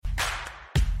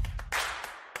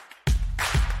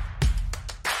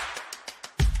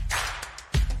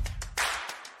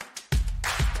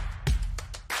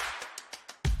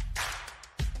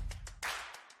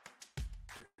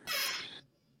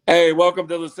Hey, welcome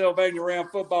to the Sylvania Rams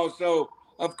Football Show,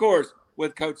 of course,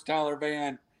 with Coach Tyler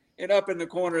Vann. And up in the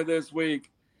corner this week,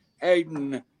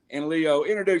 Aiden and Leo.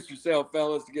 Introduce yourself,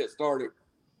 fellas, to get started.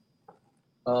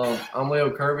 I'm Leo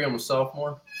Kirby. I'm a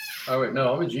sophomore. Oh, wait,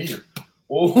 no, I'm a junior.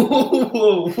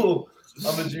 Whoa.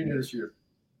 I'm a junior this year.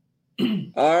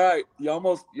 All right, you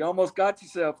almost got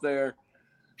yourself there.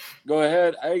 Go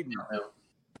ahead, Aiden.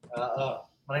 My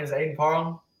name is Aiden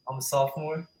Parham. I'm a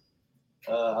sophomore.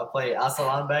 I play outside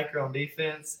linebacker on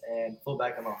defense and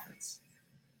fullback on offense.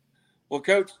 Well,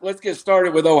 Coach, let's get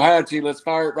started with Ohatchee. Let's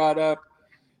fire it right up.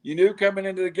 You knew coming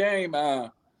into the game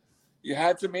you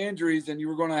had some injuries and you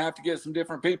were going to have to get some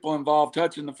different people involved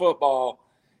touching the football.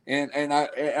 And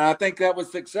I think that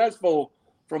was successful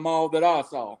from all that I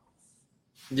saw.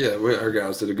 Yeah, our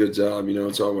guys did a good job. You know,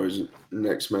 it's always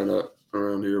next man up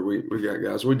around here. We got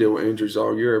guys. We deal with injuries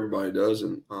all year. Everybody does.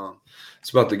 And it's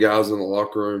about the guys in the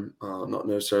locker room. Not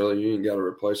necessarily you ain't got to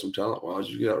replace them talent-wise.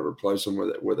 You got to replace them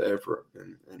with effort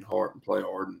and heart and play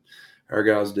hard. And our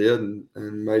guys did and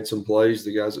made some plays.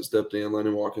 The guys that stepped in,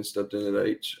 Lennon Watkins stepped in at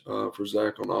H for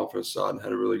Zach on the offense side and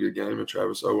had a really good game. And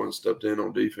Travis Owens stepped in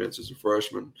on defense as a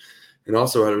freshman and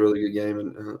also had a really good game.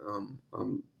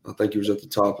 And I think he was at the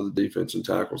top of the defense and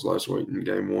tackles last week in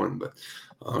game one. But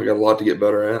we got a lot to get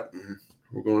better at, and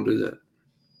we're going to do that.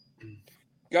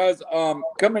 Guys,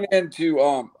 coming into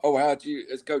Ohatchee,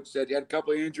 as Coach said, you had a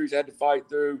couple of injuries, had to fight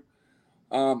through.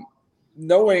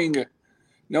 Knowing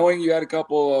you had a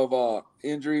couple of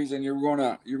injuries and you're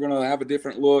gonna have a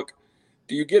different look,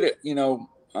 do you get it? Do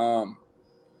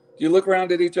you look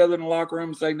around at each other in the locker room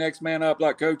and say next man up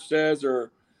like Coach says,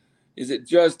 or is it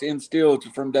just instilled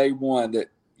from day one that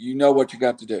you know what you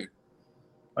got to do?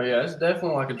 Oh, yeah, it's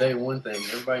definitely like a day one thing.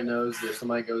 Everybody knows that if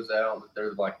somebody goes out, that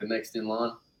they're like the next in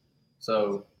line.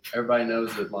 So everybody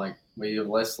knows that like we have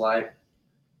less slack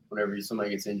whenever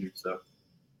somebody gets injured. So.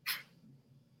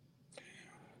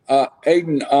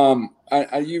 Aiden,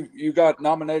 you got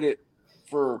nominated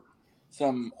for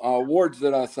some awards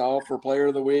that I saw for Player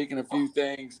of the Week and a few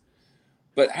things,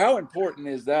 but how important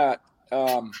is that?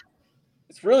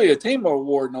 It's really a team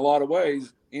award in a lot of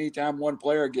ways. Anytime one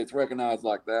player gets recognized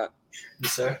like that.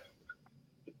 Yes, sir.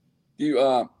 You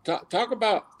talk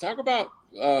about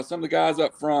some of the guys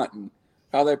up front and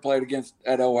how they played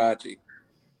at Ohatchee.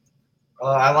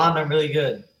 I lined them really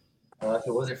good. If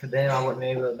it wasn't for them, I wouldn't be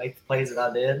able to make the plays that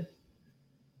I did.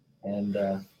 And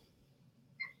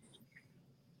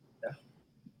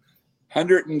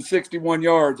 161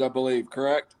 yards, I believe,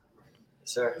 correct?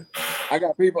 Yes, sir. I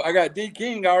got D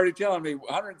King already telling me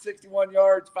 161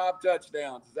 yards, 5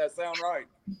 touchdowns. Does that sound right?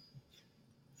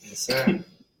 Yes, sir.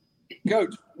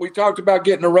 Coach, we talked about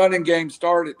getting a running game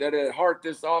started. That at heart,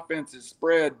 this offense is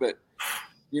spread, but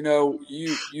you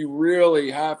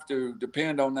really have to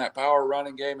depend on that power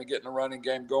running game and getting the running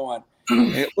game going.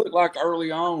 And it looked like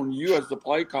early on, you as the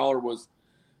play caller was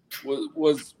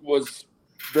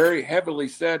very heavily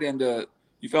set into.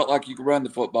 You felt like you could run the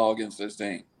football against this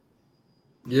team.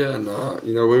 Yeah,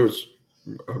 we was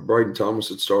Braden Thomas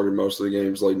had started most of the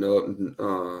games leading up, and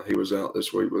he was out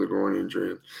this week with a groin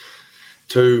injury. And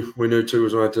we knew two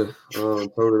was going to have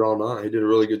to tote it all night. He did a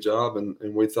really good job, and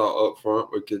we thought up front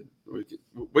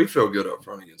we feel good up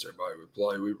front against everybody we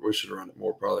play. We should have run it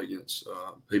more probably against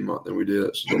Piedmont than we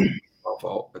did. So that's my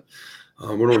fault. But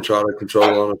we're going to try to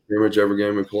control on scrimmage every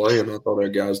game we play, and I thought our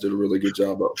guys did a really good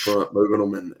job up front moving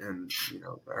them, and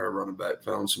our running back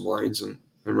found some lanes and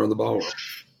run the ball well.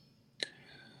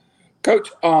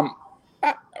 Coach,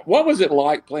 what was it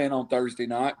like playing on Thursday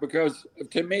night? Because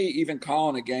to me, even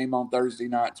calling a game on Thursday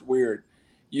night's weird.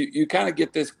 You kind of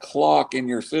get this clock in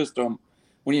your system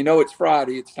when you know it's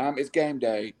Friday, it's game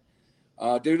day.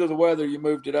 Due to the weather, you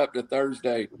moved it up to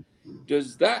Thursday.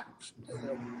 Does that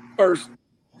first?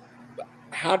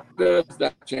 How does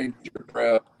that change your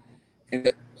prep? And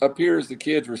it appears the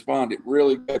kids responded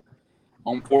really good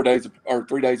on 4 days or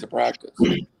 3 days of practice.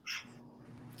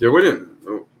 Yeah, we didn't.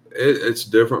 It's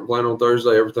different playing on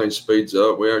Thursday. Everything speeds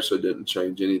up. We actually didn't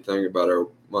change anything about our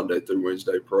Monday through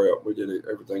Wednesday prep. We did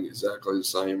everything exactly the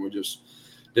same. We just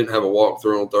didn't have a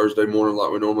walkthrough on Thursday morning like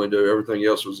we normally do. Everything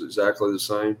else was exactly the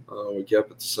same. We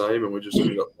kept it the same, and we just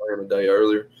ended up playing a day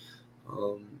earlier,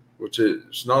 which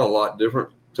is not a lot different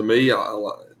to me. I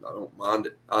don't mind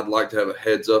it. I'd like to have a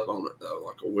heads up on it, though,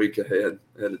 like a week ahead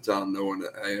of time, knowing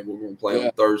that, hey, we're going to play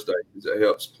on Thursday because it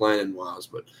helps planning-wise.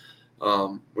 But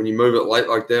when you move it late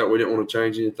like that, we didn't want to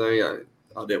change anything. I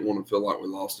didn't want to feel like we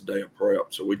lost a day of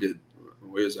prep, so we did.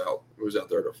 We was out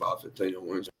there at 5:15 on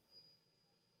Wednesday.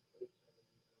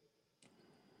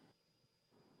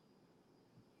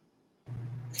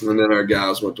 And then our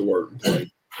guys went to work and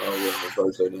played on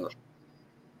Thursday night.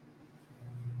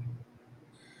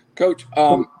 Coach,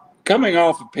 coming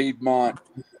off of Piedmont,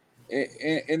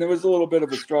 and there was a little bit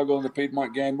of a struggle in the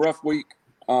Piedmont game, rough week.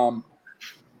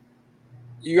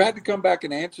 You had to come back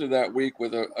and answer that week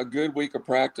with a good week of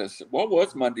practice. What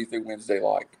was Monday through Wednesday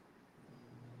like?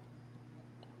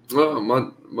 Well,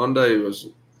 Monday was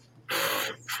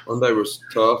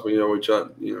tough. You know, we tried.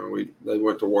 You know, they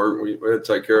went to work. We had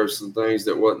to take care of some things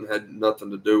that had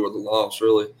nothing to do with the loss,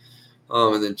 really.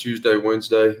 And then Tuesday,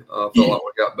 Wednesday, felt like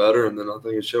we got better. And then I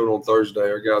think it showed on Thursday.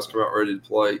 Our guys come out ready to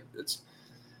play.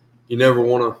 You never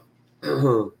want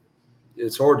to.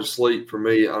 It's hard to sleep for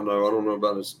me. I know. I don't know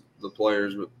about the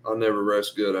players, but I never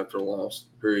rest good after a loss.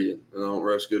 Period. And I don't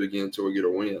rest good again until we get a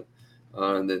win.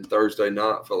 And then Thursday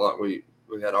night, felt like we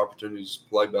had opportunities to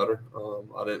play better.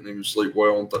 I didn't even sleep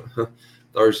well on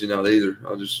Thursday night either.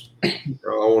 I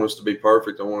want us to be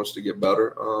perfect. I want us to get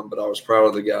better. But I was proud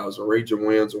of the guys. A region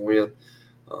win's a win.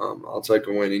 I'll take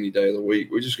a win any day of the week.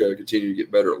 We just got to continue to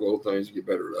get better at little things and get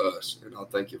better at us. And I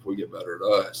think if we get better at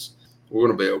us, we're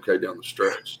going to be okay down the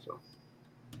stretch. So.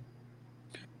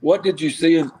 What did you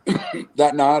see in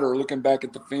that night, or looking back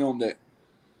at the film that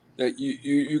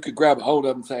you could grab a hold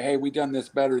of and say, hey, we done this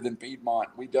better than Piedmont.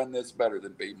 We done this better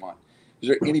than Piedmont. Is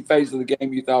there any phase of the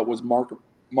game you thought was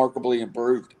markedly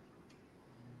improved?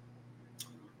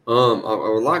 I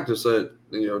would like to say,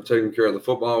 taking care of the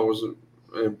football was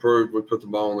improved. We put the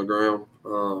ball on the ground.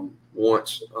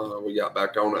 Once we got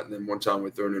back on it, and then one time we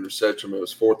threw an interception. It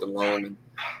was 4th and long,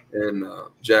 and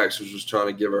Jax was just trying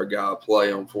to give our guy a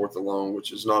play on 4th and long,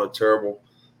 which is not a terrible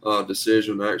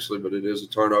decision actually, but it is a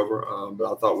turnover.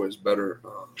 But I thought we was better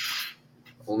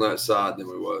on that side than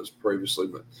we was previously.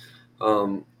 But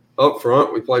up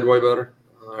front, we played way better.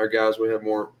 Our guys, we had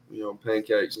more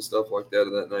pancakes and stuff like that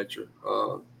of that nature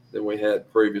than we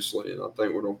had previously, and I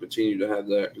think we're going to continue to have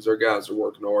that because our guys are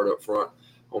working hard up front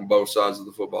on both sides of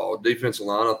the football. Defensive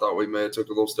line, I thought we may have took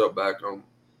a little step back on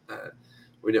that.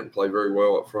 We didn't play very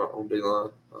well up front on D-line,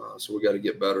 so we got to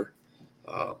get better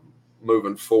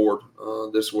moving forward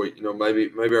this week.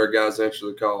 Maybe our guys answer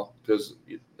the call because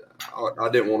I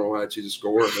didn't want Ohatchee to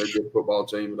score. They're a good football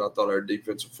team, but I thought our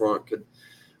defensive front could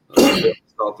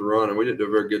stop the run, and we didn't do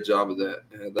a very good job of that.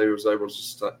 They was able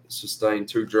to sustain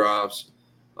 2 drives,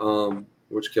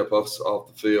 which kept us off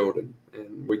the field, and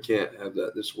we can't have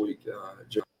that this week.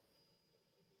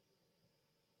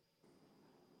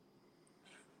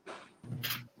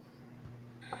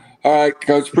 All right,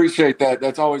 Coach, appreciate that.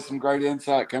 That's always some great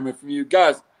insight coming from you.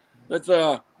 Guys, let's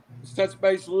touch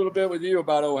base a little bit with you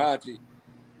about Ohatchee.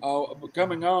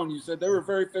 Coming on, you said they were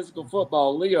very physical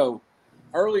football. Leo,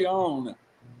 early on,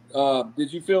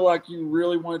 did you feel like you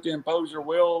really wanted to impose your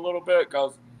will a little bit?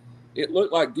 Because it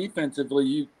looked like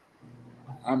defensively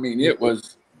it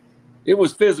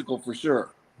was physical for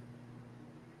sure.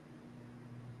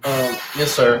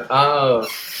 Yes, sir. I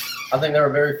think they're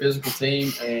a very physical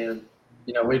team, and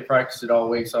we practiced it all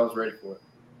week, so I was ready for it.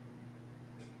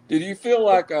 Did you feel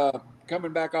like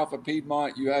coming back off of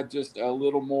Piedmont, you had just a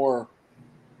little more,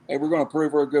 hey, we're going to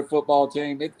prove we're a good football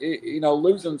team?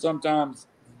 Losing sometimes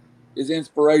is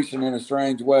inspiration in a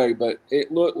strange way, but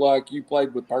it looked like you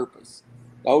played with purpose.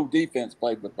 The whole defense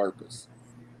played with purpose.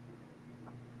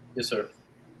 Yes, sir.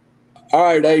 All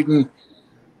right, Aiden.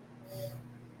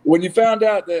 When you found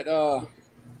out that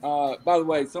by the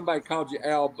way, somebody called you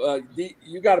Al.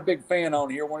 You got a big fan on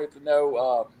here. Wanted to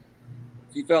know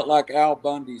if you felt like Al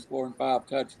Bundy scoring 5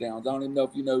 touchdowns. I don't even know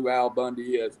if you know who Al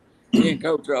Bundy is. Me and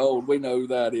Coach are old. We know who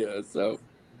that is. So,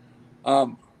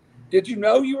 did you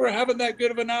know you were having that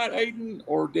good of a night, Aiden?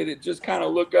 Or did it just kind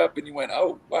of look up and you went,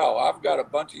 oh, wow, I've got a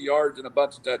bunch of yards and a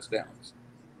bunch of touchdowns?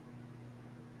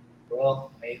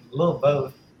 Well, a little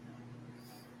both.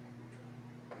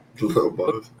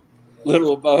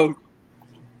 Little of both.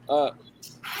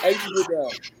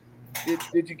 Aiden,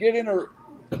 did you get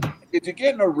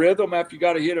in a rhythm after you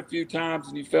got a hit a few times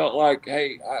and you felt like,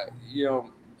 hey,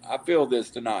 I feel this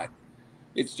tonight?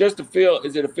 It's just a feel.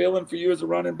 Is it a feeling for you as a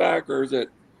running back, or is it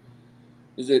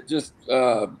just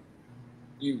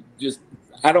you just?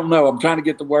 I don't know. I'm trying to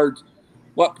get the words.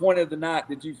 What point of the night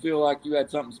did you feel like you had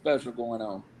something special going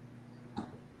on?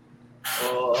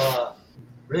 Well,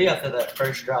 really after that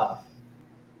first drive.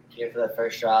 After that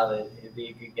first drive, it'd be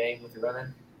a good game with the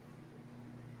running.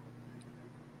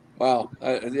 Wow.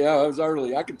 It was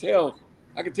early. I could tell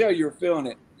you were feeling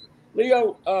it.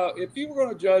 Leo, if you were going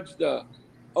to judge the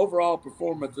overall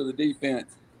performance of the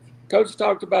defense, Coach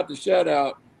talked about the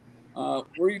shutout.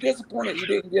 Were you disappointed you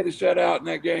didn't get a shutout in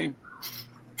that game?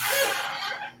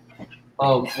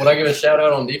 Would I give a shout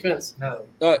out on defense? No.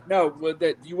 No,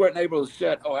 that you weren't able to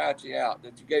shut Ohatchee out,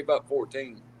 that you gave up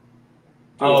 14.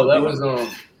 That was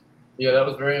that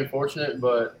was very unfortunate,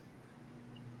 but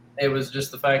It was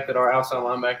just the fact that our outside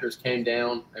linebackers came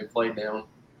down and played down,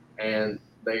 and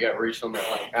they got reached on that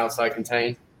like outside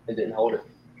contain and didn't hold it.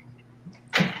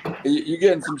 You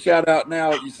getting some shout out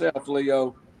now yourself,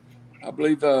 Leo. I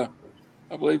believe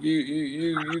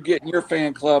you getting your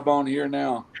fan club on here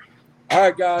now. All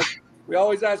right, guys. We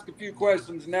always ask a few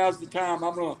questions. Now's the time.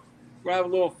 I'm gonna have a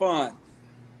little fun.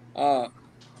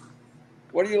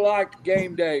 What do you like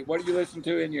game day? What do you listen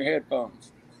to in your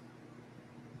headphones?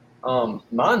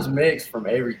 Mine's mixed from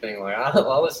everything. Like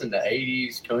I listen to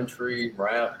 80s, country,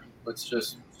 rap. It's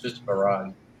just a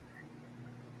variety.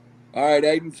 All right,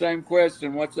 Aiden, same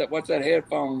question. What's that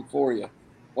headphone for you?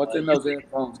 What's in those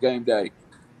headphones game day?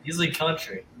 Usually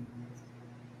country.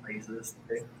 I usually listen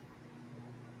to.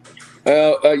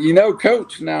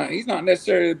 Coach, now he's not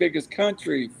necessarily the biggest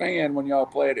country fan when y'all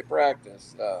play it at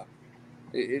practice.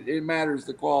 It matters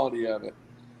the quality of it.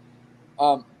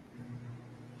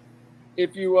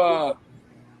 If you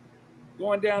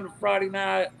going down to Friday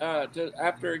night to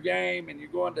after a game and you're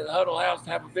going to the Huddle House to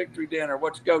have a victory dinner,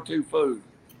 what's your go-to food?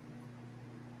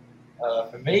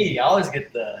 For me, I always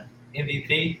get the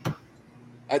MVP.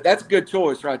 That's a good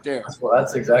choice right there.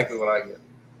 That's exactly what I get.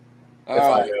 All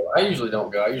right. I go, I usually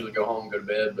don't go. I usually go home and go to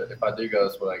bed. But if I do go,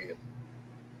 that's what I get.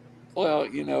 Well,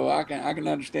 I can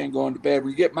understand going to bed.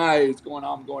 When you get my age, going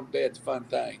home, going to bed's a fun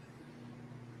thing.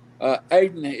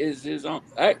 Aiden is his own.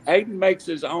 Aiden makes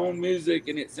his own music,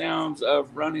 and it sounds of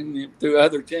running through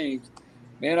other teams.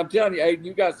 Man, I'm telling you, Aiden,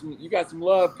 you got some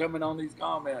love coming on these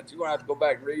comments. You're gonna have to go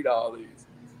back and read all these.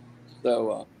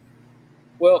 So,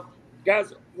 well,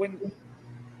 guys, when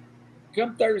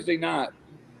come Thursday night,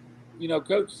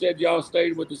 Coach said y'all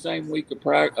stayed with the same week of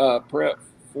prep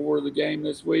for the game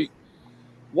this week.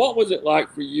 What was it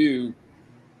like for you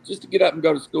just to get up and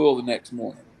go to school the next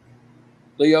morning?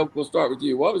 Leo, we'll start with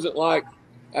you. What was it like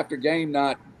after game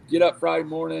night, get up Friday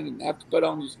morning and have to put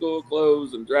on your school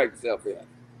clothes and drag yourself in?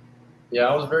 Yeah,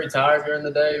 I was very tired during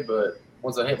the day, but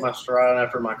once I hit my stride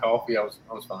after my coffee, I was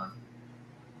fine.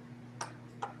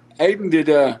 Aiden,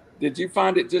 did you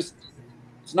find it just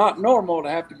it's not normal to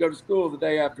have to go to school the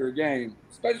day after a game,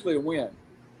 especially a win?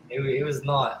 It was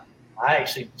not. I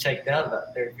actually checked out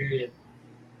about third period.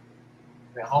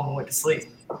 Went home and went to sleep.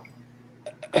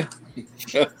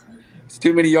 It's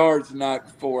too many yards the night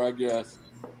before, I guess.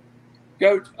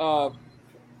 Coach,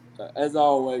 as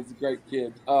always, a great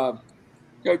kid.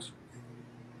 Coach,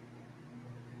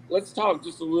 let's talk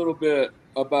just a little bit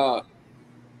about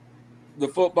the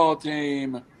football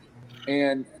team.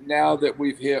 And now that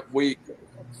we've hit week,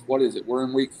 what is it? We're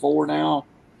in week 4 now.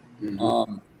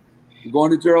 Mm-hmm.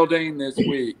 Going to Geraldine this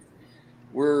week.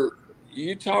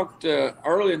 You talked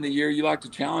early in the year. You like to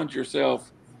challenge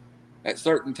yourself at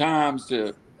certain times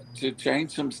to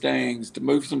change some things, to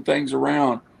move some things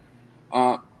around.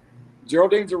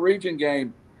 Geraldine's a region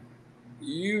game.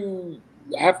 You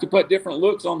have to put different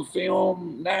looks on the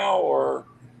film now, or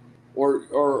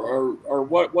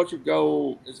what's your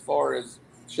goal as far as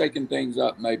shaking things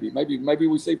up? Maybe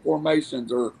we see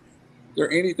formations, or is there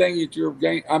anything that you're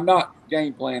I'm not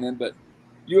game planning, but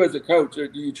you as a coach, do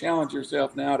you challenge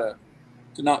yourself now to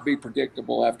not be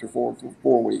predictable after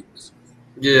four weeks?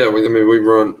 Yeah, we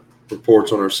run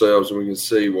reports on ourselves, and we can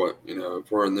see what,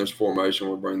 if we're in this formation,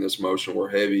 we're bringing this motion, we're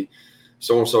heavy,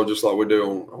 so and so, just like we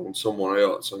do on someone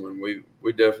else. I mean,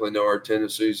 we definitely know our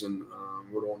tendencies, and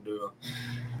we're going to do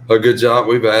a good job.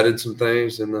 We've added some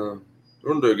things, and we're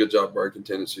going to do a good job breaking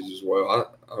tendencies as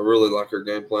well. I really like our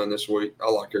game plan this week. I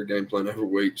like our game plan every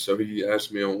week. So if you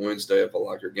ask me on Wednesday if I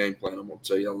like our game plan, I'm going to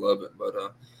tell you I love it. But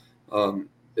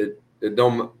it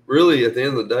don't really, at the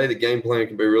end of the day, the game plan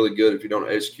can be really good. If you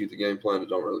don't execute the game plan, it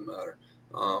don't really matter.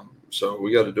 So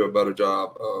we got to do a better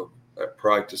job at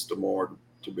practice tomorrow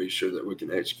to be sure that we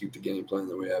can execute the game plan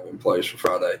that we have in place for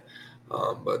Friday.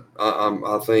 But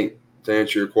I think, to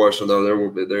answer your question, though,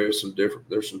 there's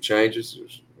some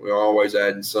changes. We're always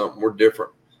adding something. We're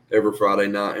different every Friday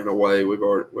night in a way. We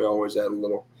always add a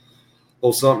little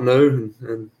something new,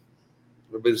 and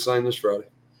it'll be the same this Friday.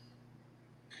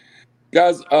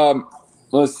 Guys,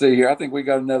 let's see here. I think we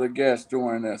got another guest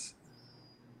joining us.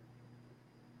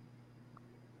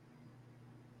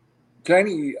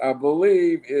 Janie, I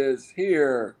believe, is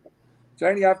here.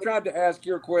 Janie, I've tried to ask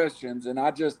your questions, and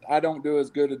I don't do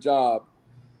as good a job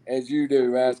as you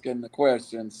do asking the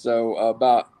questions. So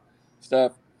about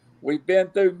stuff. We've been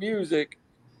through music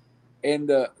in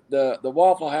the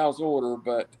Waffle House order,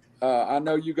 but I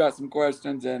know you got some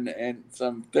questions and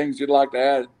some things you'd like to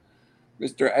add,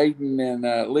 Mr. Aiden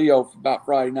and Leo, about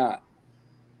Friday night.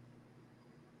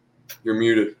 You're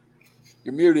muted.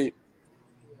 You're muted.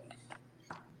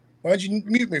 Why'd you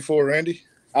mute me for, Randy?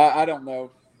 I don't know.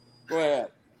 Go ahead.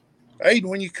 Aiden,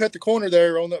 when you cut the corner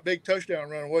there on that big touchdown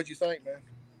run, what'd you think, man?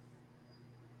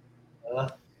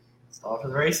 It's off to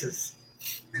the races.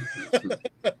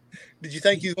 Did you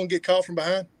think he was going to get caught from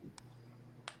behind?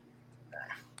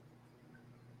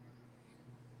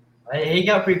 He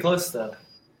got pretty close, though.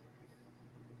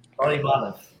 Probably about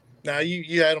enough. Nah,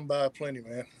 you had him by plenty,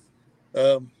 man.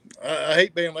 I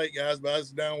hate being late, guys, but I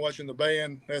was down watching the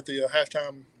band at the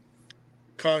halftime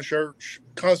concert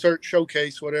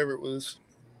showcase, whatever it was,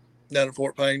 down at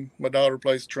Fort Payne. My daughter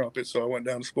plays the trumpet, so I went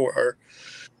down to support her.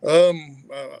 I'm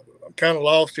kind of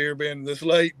lost here being this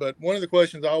late, but one of the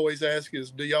questions I always ask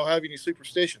is, do y'all have any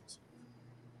superstitions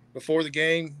before the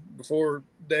game, before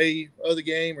day of the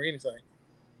game, or anything?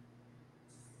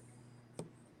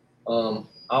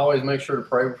 I always make sure to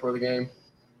pray before the game.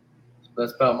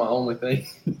 That's about my only thing.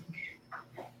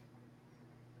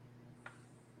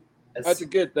 That's a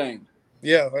good thing.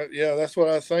 Yeah, that's what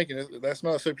I was thinking. That's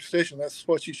not a superstition. That's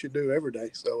what you should do every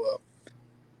day. So,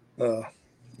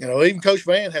 even Coach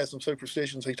Vann has some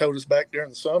superstitions. He told us back during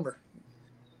the summer.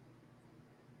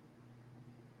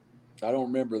 I don't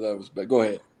remember those, but go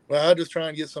ahead. Well, I'll just try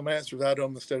and get some answers out of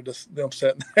them instead of just them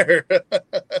sitting there.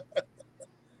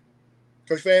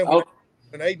 Coach Vann,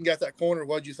 when Aiden got that corner,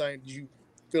 what did you think? Did you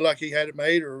feel like he had it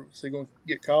made, or is he going to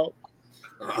get caught?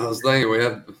 I was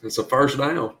thinking it's a first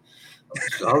down.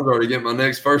 I was already getting my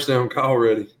next first down call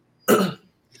ready.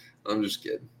 I'm just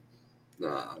kidding.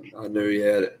 Nah, I knew he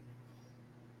had it.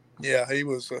 Yeah, he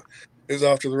was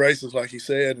off to the races, like he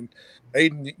said. And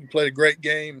Aiden, you played a great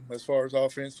game as far as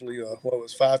offensively.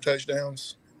 5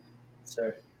 touchdowns?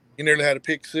 Sir. You nearly had a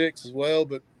pick 6 as well,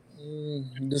 but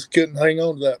just couldn't hang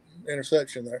on to that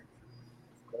interception there.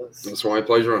 That's why he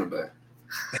plays running back.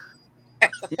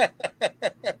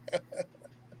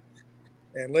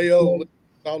 And Leo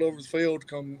all over the field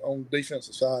come on the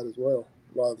defensive side as well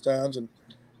a lot of the times. And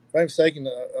if I'm mistaken,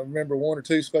 I remember 1 or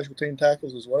 2 special team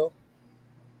tackles as well.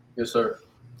 Yes, sir.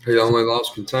 He only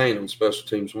lost contain on special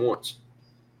teams once.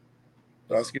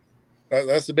 That's good.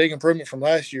 That's the big improvement from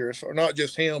last year. It's not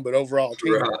just him, but overall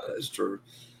team. Right, that's true.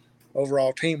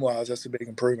 Overall team-wise, that's a big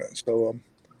improvement.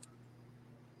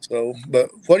 But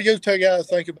what do you two guys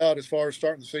think about as far as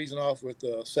starting the season off with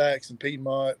Sax and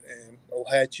Piedmont and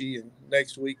Ohatchee, and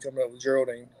next week coming up with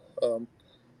Geraldine,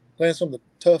 playing some of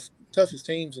the toughest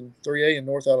teams in 3A in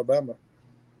North Alabama?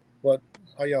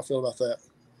 How y'all feel about that?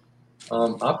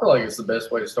 I feel like it's the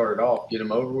best way to start it off. Get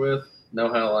them over with.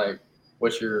 Know how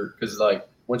because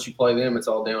once you play them, it's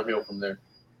all downhill from there.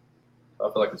 I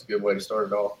feel like it's a good way to start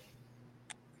it off.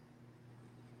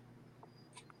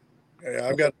 Yeah,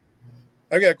 I've got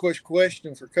a quick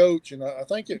question for Coach, and I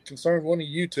think it concerns one of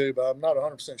you two, but I'm not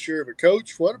 100% sure. But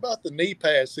Coach, what about the knee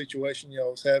pad situation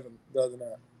y'all was having the other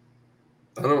night?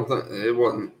 I don't think it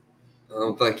wasn't. I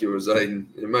don't think it was Aiden.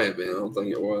 It may have been. I don't think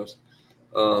it was.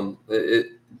 They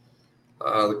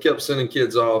kept sending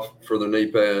kids off for their knee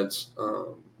pads,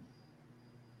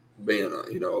 being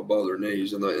above their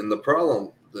knees, and the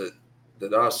problem that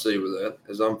I see with that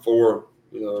is I'm for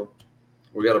we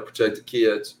got to protect the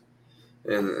kids,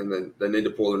 and they need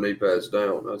to pull their knee pads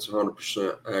down. That's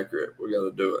 100% accurate. We got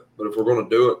to do it. But if we're going to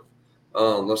do it,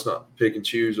 let's not pick and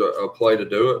choose a play to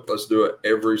do it. Let's do it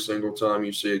every single time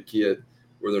you see a kid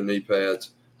with their knee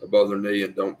pads above their knee,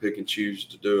 and don't pick and choose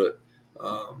to do it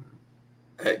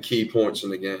at key points in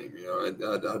the game.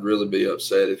 I'd really be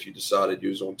upset if you decided you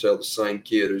was going to tell the same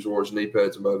kid who's wore his knee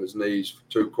pads above his knees for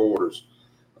 2 quarters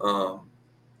when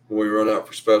we run out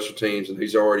for special teams, and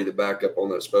he's already the backup on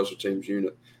that special teams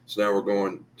unit. So now we're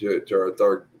going to our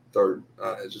third.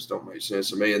 It just don't make sense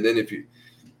to me. And then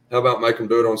how about make them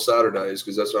do it on Saturdays?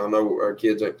 Because that's what I know our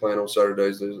kids ain't playing on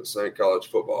Saturdays. They isn't saying college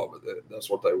football, but that's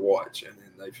what they watch, and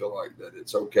then they feel like that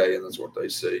it's okay, and that's what they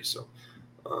see. So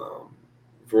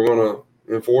if we're going to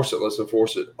enforce it, let's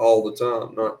enforce it all the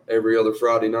time, not every other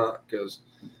Friday night, because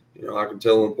I can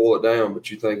tell them to pull it down,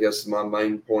 but you think that's my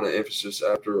main point of emphasis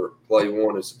after play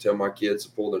 1 is to tell my kids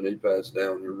to pull their knee pads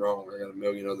down. You're wrong. I got a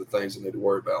million other things I need to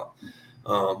worry about.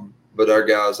 But our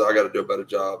guys, I got to do a better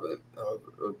job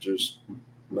of just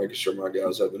making sure my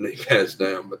guys have their knee pads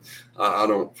down. But I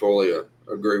don't fully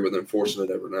agree with enforcing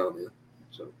it every now and then.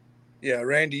 So. Yeah,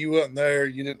 Randy, you wasn't there.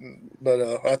 You didn't,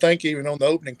 but I think even on the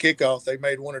opening kickoff, they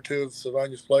made 1 or 2 of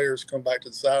Sylvania's players come back to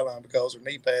the sideline because their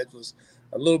knee pads was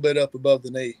a little bit up above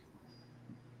the knee.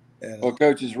 And, well,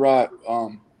 Coach is right.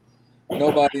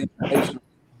 Nobody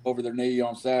over their knee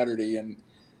on Saturday, and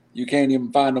you can't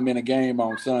even find them in a game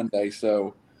on Sunday.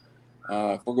 So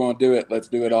if we're going to do it, let's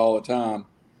do it all the time.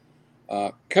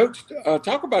 Coach,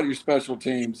 talk about your special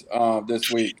teams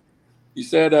this week. You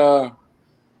said,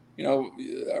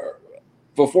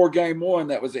 before game 1,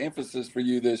 that was the emphasis for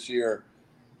you this year.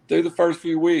 through the first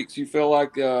few weeks, you feel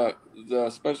like the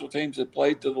special teams have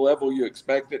played to the level you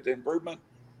expected, the improvement?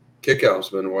 Kickoff's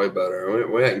been way better.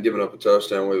 We hadn't given up a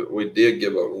touchdown. We did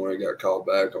give up when we got called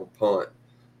back on punt.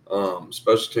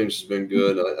 Special teams has been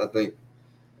good. I think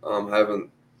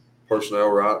having personnel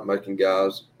right, making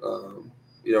guys,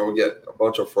 we get a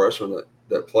bunch of freshmen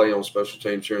that play on special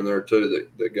teams here and there too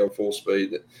that go full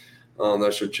speed.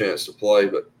 That's your chance to play.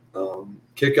 But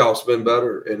kickoff's been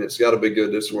better, and it's got to be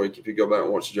good this week. If you go back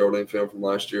and watch the Jordan film from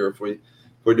last year, if we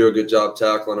do a good job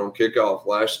tackling on kickoff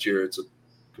last year, it's a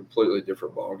completely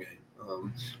different ball game.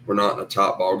 We're not in a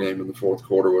top ball game in the fourth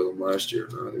quarter with them last year.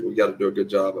 We got to do a good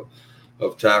job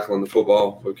of tackling the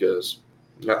football, because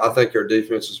I think our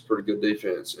defense is a pretty good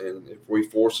defense. And if we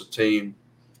force a team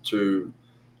to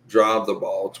drive the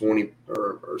ball 20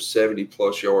 or 70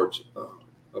 plus yards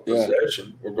a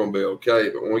possession, we're going to be okay.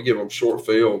 But when we give them short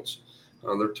fields,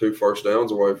 they're 2 first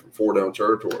downs away from 4-down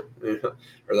territory.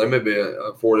 Or they may be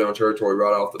a 4-down territory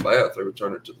right off the bat if they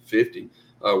return it to the 50.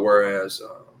 Whereas,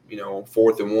 on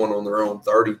 4th and 1 on their own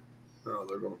 30,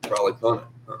 they're going to probably punt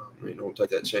it. Don't take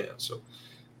that chance. So,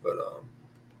 but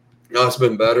no, it's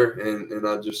been better, and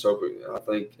I just hope I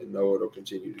think and know it'll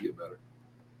continue to get better.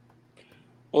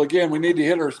 Well, again, we need to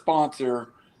hit our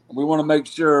sponsor. We want to make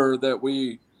sure that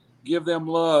we give them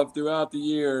love throughout the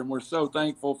year, and we're so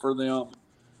thankful for them.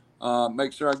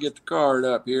 Make sure I get the card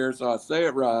up here so I say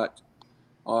it right.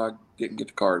 Oh, I didn't get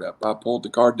the card up. I pulled the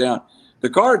card down. The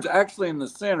card's actually in the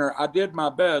center. I did my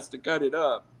best to cut it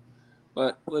up,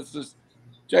 but let's just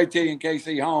JT and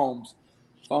KC Holmes.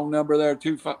 Phone number there,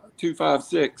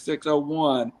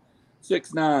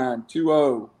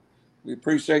 256-601-6920. We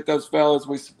appreciate those fellas.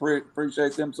 We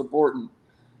appreciate them supporting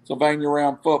Sylvania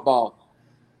Rams football.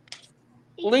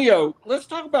 Leo, let's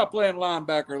talk about playing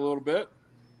linebacker a little bit.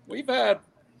 We've had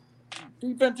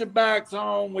defensive backs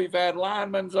on. We've had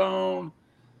linemen on.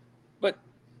 But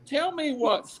tell me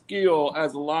what skill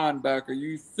as a linebacker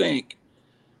you think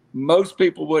most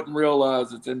people wouldn't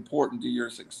realize it's important to your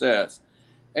success.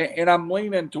 And I'm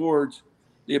leaning towards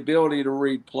the ability to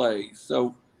read plays.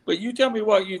 So, but you tell me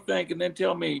what you think, and then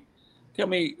tell me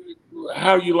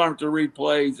how you learned to read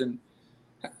plays, and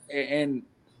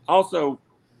also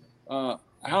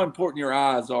how important your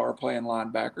eyes are playing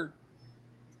linebacker.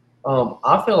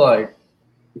 I feel like,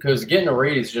 because getting a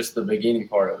read is just the beginning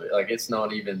part of it. Like, it's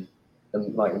not even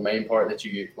the main part that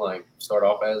you start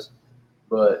off as.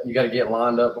 But you got to get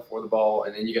lined up before the ball,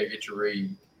 and then you got to get your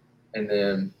read, and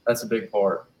then that's a big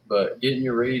part. But getting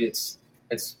your read, it's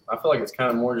I feel like it's kind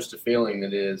of more just a feeling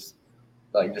than it is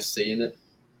like just seeing it.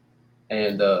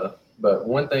 And but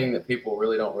one thing that people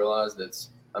really don't realize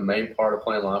that's a main part of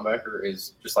playing linebacker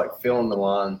is just like feeling the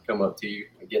line come up to you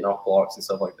and getting off blocks and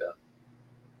stuff like that.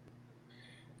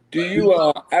 Do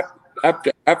you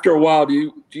after a while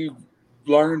do you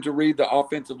learn to read the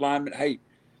offensive lineman? Hey,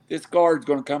 this guard's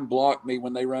going to come block me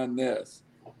when they run this.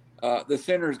 The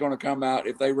center is going to come out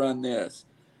if they run this.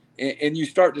 And you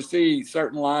start to see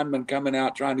certain linemen coming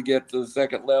out trying to get to the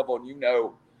second level, and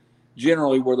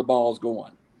generally where the ball is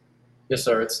going. Yes,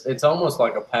 sir. It's almost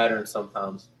like a pattern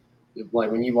sometimes.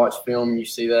 Like when you watch film, you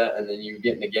see that, and then you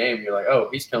get in the game, you're like, oh,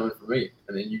 he's coming for me.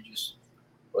 And then you just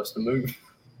bust a move.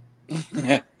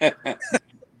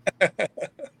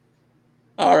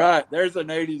 All right, there's an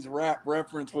 80s rap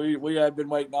reference we had been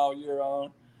waiting all year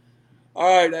on.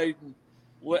 All right, Aiden,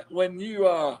 when you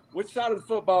which side of the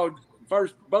football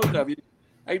first, both of you,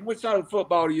 Aiden, which side of the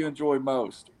football do you enjoy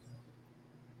most?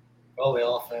 Probably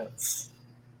offense.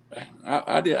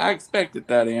 I expected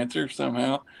that answer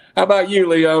somehow. How about you,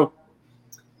 Leo?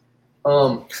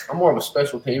 I'm more of a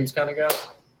special teams kind of guy.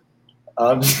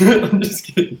 I'm just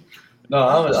kidding. No,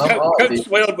 I'm Coach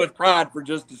swelled with pride for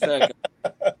just a second.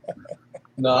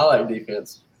 No, I like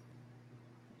defense.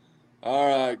 All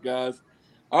right, guys.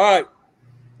 All right.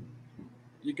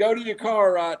 You go to your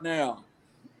car right now.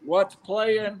 What's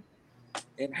playing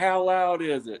and how loud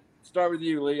is it? Start with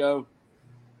you, Leo.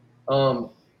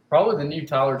 Probably the new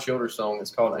Tyler Childers song.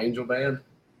 It's called Angel Band.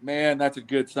 Man, that's a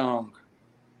good song.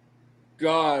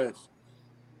 Guys.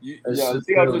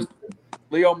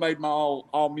 Leo made my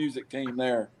all music team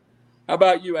there. How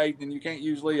about you, Aiden? You can't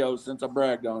use Leo since I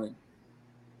bragged on him.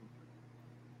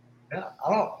 Yeah, I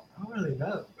don't really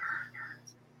know.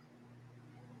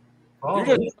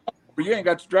 You ain't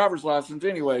got your driver's license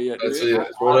anyway yet. That's it.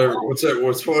 It's whatever.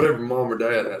 What's whatever mom or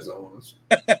dad has on us.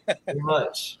 Pretty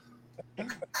much.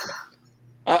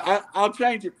 I'll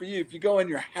change it for you. If you go in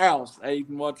your house,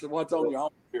 Aiden, what's on your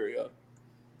home area?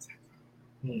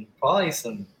 Probably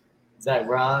some Zach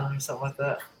Ryan or something like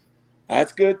that.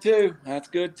 That's good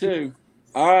too.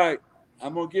 All right.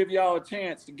 I'm going to give y'all a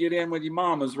chance to get in with your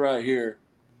mamas right here.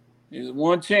 There's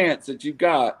one chance that you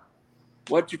got.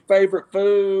 What's your favorite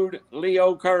food,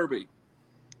 Leo Kirby?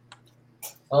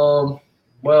 Well,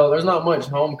 there's not much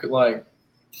home like.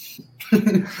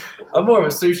 I'm more of a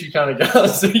sushi kind of guy,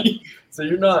 so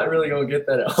you're not really gonna get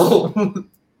that at home.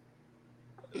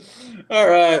 All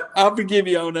right, I'll forgive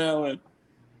you on that one.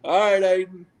 All right,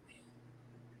 Aiden.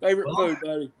 Favorite food,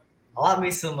 buddy? I like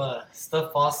me some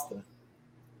stuffed pasta.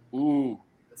 Ooh.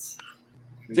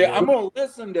 See, I'm gonna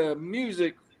listen to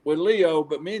music with Leo,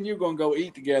 but me and you gonna go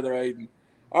eat together, Aiden.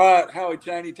 All right, Howie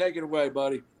Chaney, take it away,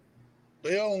 buddy.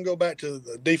 Leo, I'm going to go back to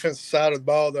the defensive side of the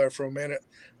ball there for a minute.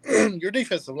 Your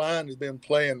defensive line has been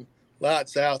playing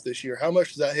lights out this year. How much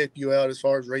does that help you out as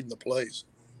far as reading the plays?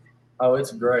 Oh,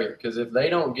 it's great because if they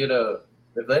don't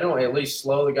at least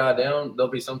slow the guy down,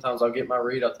 there'll be sometimes I'll get my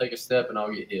read, I'll take a step, and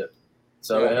I'll get hit.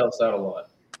 So It helps out a lot.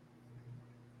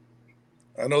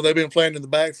 I know they've been playing in the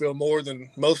backfield more than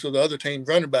most of the other teams'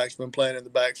 running backs have been playing in the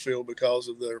backfield because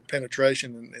of their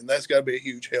penetration, and that's got to be a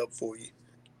huge help for you.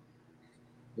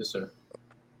 Yes, sir.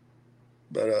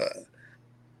 But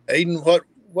Aiden,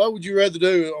 what would you rather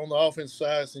do on the offense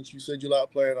side since you said you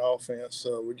like playing offense?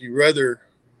 So would you rather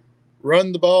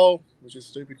run the ball, which is a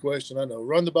stupid question, I know,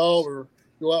 run the ball or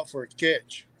go out for a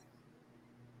catch?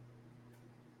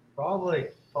 Probably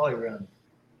run.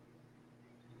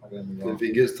 If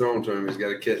he gets thrown to him, he's got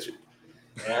to catch it.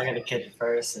 Yeah, I got to catch it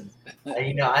first. And,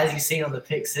 as you seen on the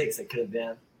pick six, it could have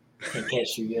been. Can't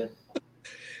catch you good.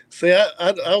 See,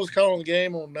 I was calling the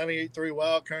game on 98.3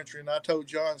 Wild Country, and I told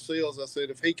John Seals, I said,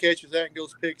 if he catches that and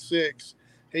goes pick six,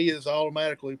 he is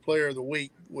automatically player of the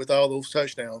week with all those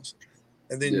touchdowns.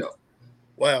 And then,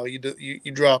 wow, you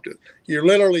dropped it. You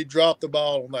literally dropped the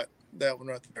ball on that one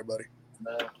right there, buddy.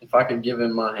 No, if I could give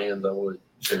him my hands, I would.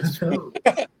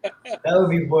 That would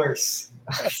be worse.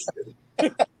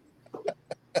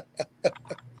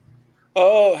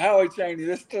 Oh, Howie Chaney,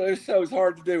 this show's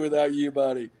hard to do without you,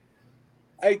 buddy.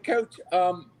 Hey, Coach,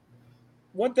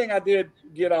 one thing I did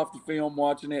get off the film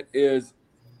watching it is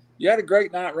you had a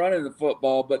great night running the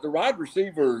football, but the wide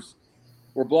receivers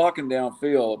were blocking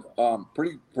downfield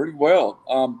pretty well.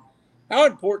 How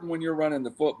important when you're running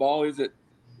the football is it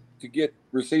to get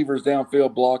receivers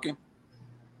downfield blocking?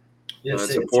 Yes,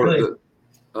 it's important.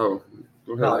 Really,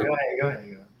 go ahead. No, go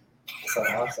ahead.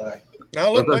 I'm sorry.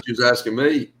 Now, I thought you was asking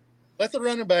me. Let the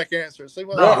running back answer. See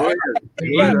what Go ahead.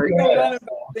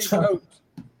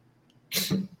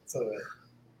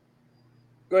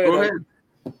 Go ahead.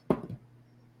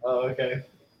 Oh, okay.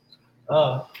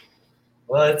 Well,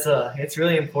 it's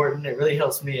really important. It really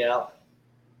helps me out.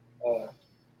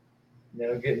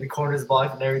 Getting the corners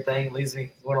blocked and everything leaves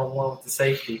me one-on-one with the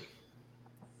safety.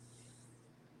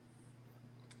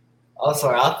 Oh,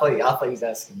 sorry. I thought he was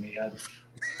asking me.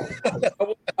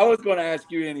 I was going to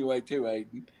ask you anyway, too,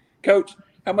 Aiden. Coach,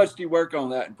 how much do you work on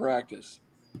that in practice?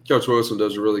 Coach Wilson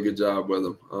does a really good job with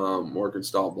them, working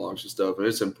stall blocks and stuff. And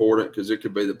it's important because it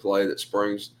could be the play that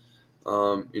springs,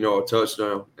 a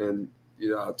touchdown. And,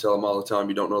 I tell them all the time,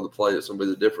 you don't know the play that's going to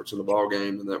be the difference in the ball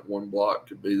game. And that one block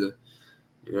could be the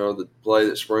play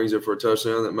that springs it for a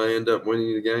touchdown that may end up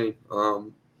winning the game.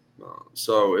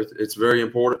 So it's very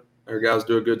important. Our guys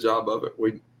do a good job of it.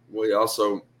 We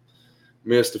also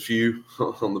missed a few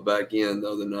on the back end the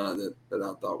other night that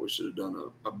I thought we should have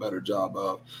done a better job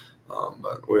of.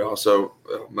 But we also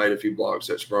made a few blocks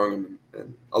that sprung them.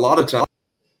 And a lot of times,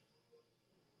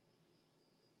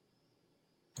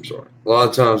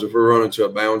 if we're running to a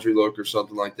boundary look or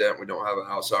something like that, and we don't have an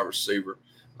outside receiver,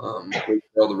 we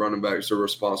tell the running backs they're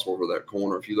responsible for that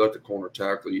corner. If you let the corner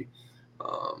tackle you,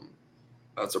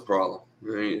 that's a problem.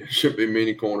 There should be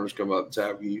many corners come up and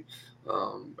tackle you,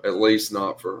 at least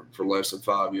not for less than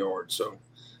 5 yards. So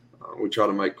we try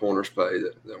to make corners pay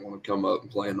that want to come up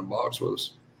and play in the box with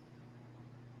us.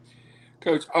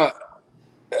 Coach,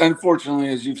 unfortunately,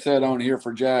 as you've said on here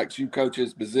for Jax, you coach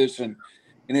his position,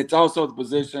 and it's also the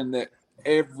position that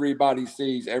everybody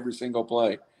sees every single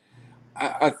play.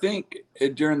 I think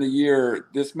during the year,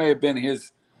 this may have been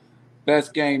his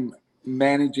best game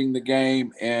managing the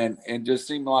game and just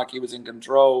seemed like he was in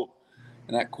control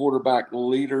and that quarterback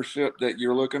leadership that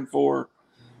you're looking for.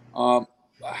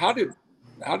 How did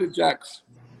Jax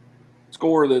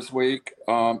score this week?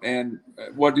 And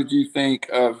what did you think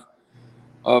of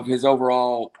his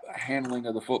overall handling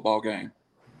of the football game?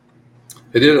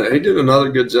 He did another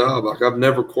good job. Like, I've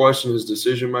never questioned his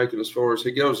decision making as far as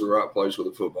he goes to the right place with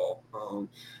the football.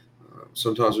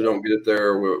 Sometimes we don't get it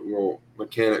there.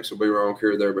 Mechanics will be wrong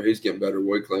here or there, but he's getting better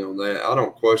weekly on that. I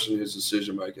don't question his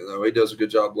decision making though. He does a good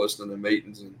job listening to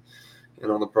meetings and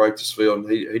on the practice field. And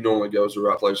he normally goes to the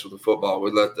right place with the football.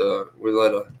 We let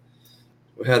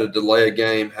We had a delay of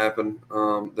game happen.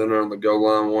 Then on the goal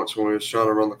line once when we was trying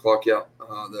to run the clock out.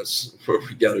 That's where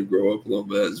we got to grow up a little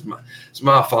bit. It's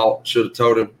my fault. Should have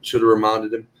told him. Should have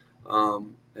reminded him.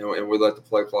 And we let the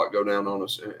play clock go down on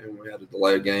us, and we had to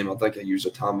delay a game. I think I used a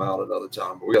timeout another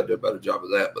time, but we got to do a better job of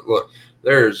that. But look,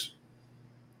 there's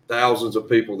thousands of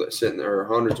people that sit in there, or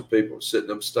hundreds of people sitting in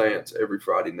them stands every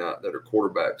Friday night that are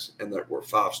quarterbacks and that were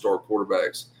 5-star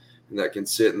quarterbacks and that can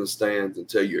sit in the stands and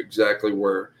tell you exactly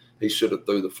where he should have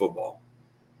threw the football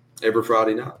every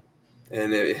Friday night.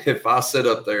 And if I sit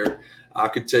up there, I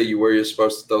could tell you where you're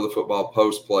supposed to throw the football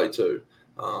post-play too.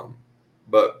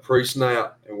 But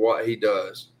pre-snap and what he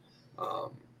does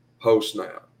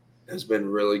post-snap has been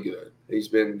really good. He's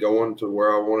been going to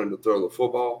where I want him to throw the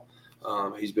football.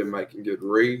 He's been making good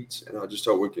reads, and I just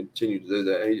hope we continue to do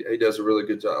that. He does a really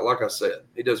good job. Like I said,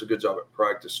 he does a good job at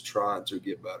practice trying to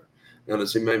get better. Now,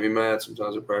 does he make me mad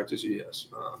sometimes at practice? Yes.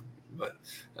 But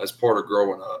that's part of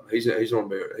growing up. He's going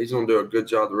to do a good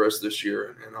job the rest of this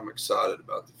year, and I'm excited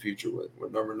about the future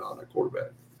with number 9 at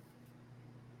quarterback.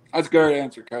 That's a great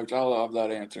answer, Coach. I love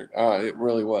that answer. It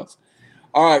really was.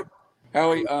 All right,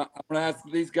 Howie, I'm going to ask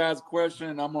these guys a question,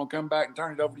 and I'm going to come back and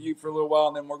turn it over to you for a little while,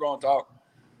 and then we're going to talk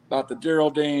about the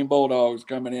Geraldine Bulldogs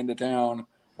coming into town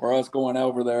or us going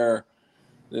over there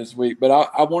this week. But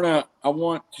I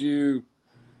want to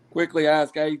quickly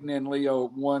ask Aiden and Leo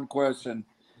one question.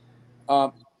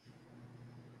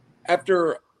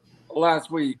 After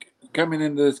last week, coming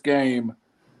into this game,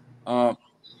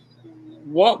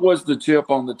 what was the chip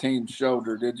on the team's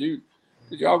shoulder? Did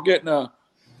y'all get at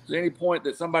any point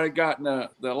that somebody got in the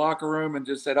locker room and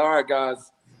just said, "All right,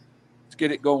 guys, let's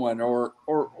get it going," or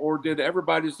did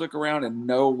everybody just look around and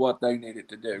know what they needed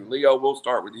to do? Leo, we'll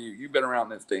start with you. You've been around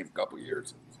this team a couple of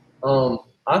years.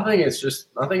 I think it's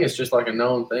just like a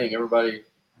known thing. Everybody,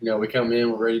 we come in,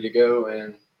 we're ready to go,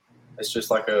 and it's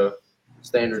just like a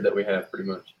standard that we have pretty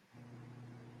much.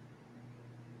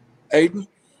 Aiden?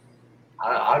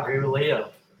 I agree with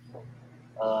Leo.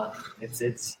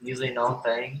 It's usually a known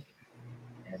thing,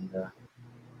 and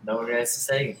no one has to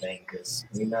say anything because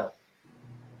we know.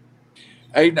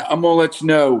 Aiden, I'm gonna let you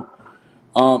know.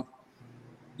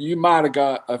 You might have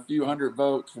got a few hundred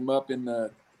votes from up in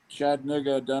the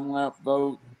Chattanooga Dunlap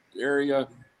vote area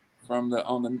on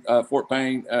the Fort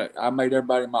Payne. I made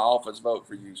everybody in my office vote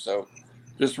for you, so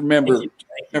just remember.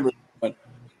 Thank you.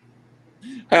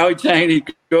 Howie Chaney,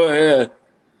 go ahead.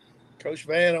 Coach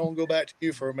Vann, I want to go back to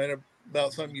you for a minute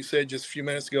about something you said just a few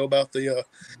minutes ago about the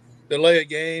delay of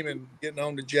game and getting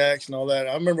on to jacks and all that.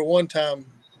 I remember one time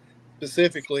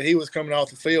specifically, he was coming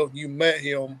off the field. You met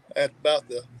him at about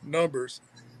the numbers.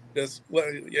 I see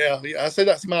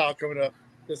that smile coming up.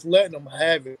 Just letting him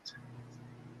have it.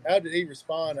 How did he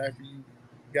respond after you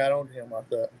got on to him like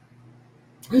that?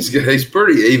 He's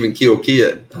pretty even keel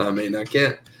kid. I mean, I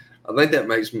think that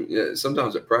makes me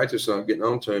sometimes at practice when I'm getting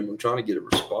on to him, I'm trying to get a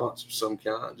response of some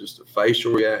kind, just a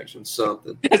facial reaction,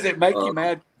 something. Does it make you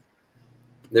mad?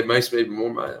 It makes me even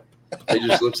more mad. He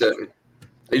just looks at me.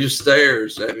 He just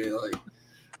stares at me like,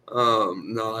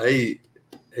 no, he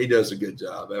does a good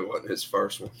job. That wasn't his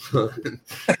first one.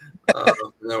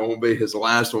 That won't be his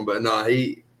last one, but no,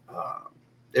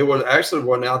 it was actually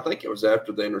one. I think it was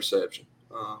after the interception.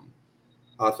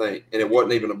 I think, and it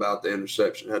wasn't even about the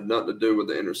interception. It had nothing to do with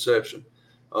the interception.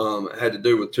 It had to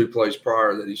do with 2 plays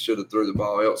prior that he should have threw the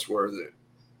ball elsewhere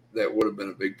that would have been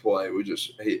a big play. And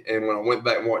when I went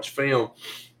back and watched film,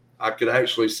 I could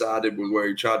actually sided with where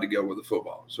he tried to go with the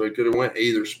football. So he could have went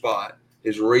either spot.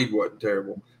 His read wasn't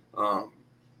terrible.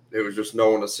 It was just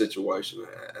knowing the situation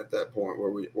at that point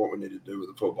what we needed to do with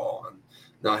the football. And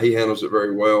now he handles it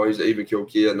very well. He's an even kill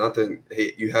kid, and I think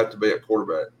you have to be a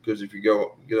quarterback because if you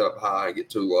get up high and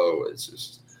get too low,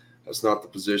 that's not the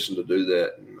position to do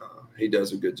that. And he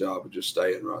does a good job of just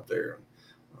staying right there.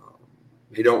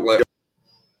 He don't let.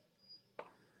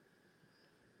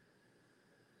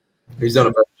 He's done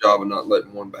a better job of not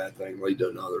letting one bad thing lead to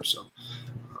another. So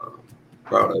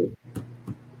proud of him.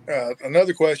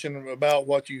 Another question about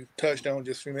what you touched on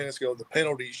just a few minutes ago, the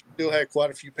penalties. You still had quite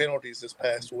a few penalties this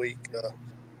past week.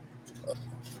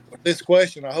 With this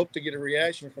question, I hope to get a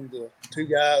reaction from the 2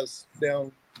 guys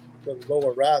down to the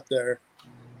lower right there.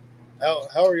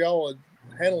 How are y'all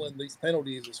handling these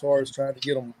penalties as far as trying to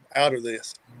get them out of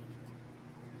this?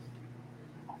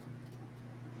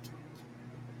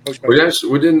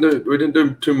 We didn't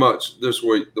do too much this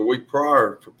week. The week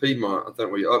prior for Piedmont, I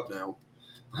think we upped now.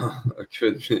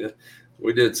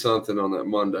 We did something on that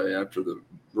Monday after the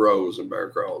rows and bear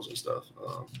crawls and stuff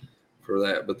for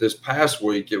that. But this past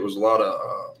week, it was a lot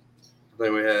of I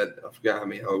think we had, I forgot how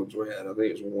many holds we had. I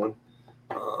think it was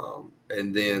 1.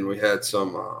 And then we had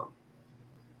some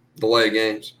delay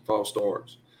games, false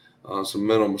starts, some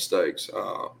mental mistakes.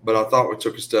 But I thought we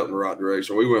took a step in the right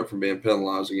direction. We went from being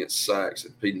penalized against sacks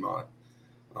at Piedmont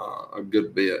a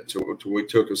good bit to we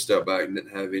took a step back and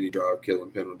didn't have any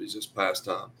drive-killing penalties this past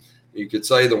time. You could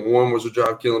say the one was a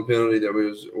drive-killing penalty that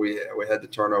we had the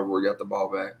turnover. We got the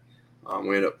ball back.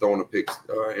 We ended up throwing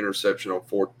a interception on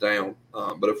fourth down.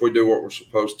 But if we do what we're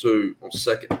supposed to on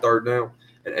second and third down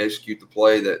and execute the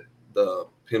play, that the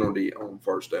penalty on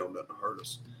first down doesn't hurt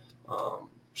us.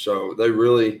 So we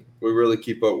really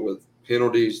keep up with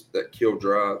penalties that kill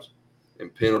drives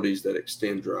and penalties that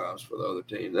extend drives for the other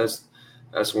team. That's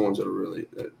the ones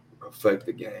that affect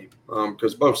the game.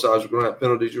 Because both sides are going to have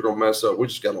penalties. You're going to mess up. We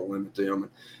just got to limit them.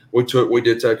 And we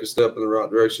did take a step in the right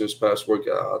direction this past week,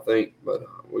 I think, but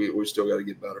we still got to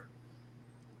get better.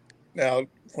 Now,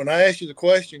 when I asked you the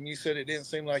question, you said it didn't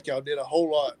seem like y'all did a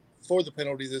whole lot for the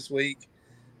penalty this week.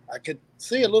 I could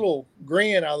see a little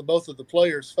grin out of both of the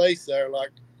players' face there,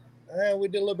 like, we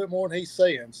did a little bit more than he's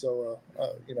saying. So,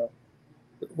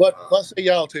 what say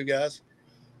y'all two guys?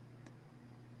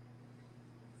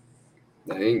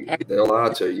 They'll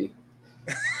lie to you.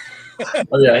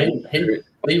 Oh yeah,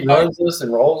 he runs us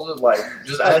and rolls us like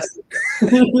just ask.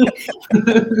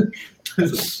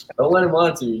 Don't let him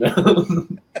lie to you.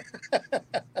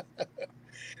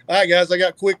 All right, guys, I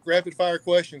got quick rapid fire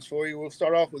questions for you. We'll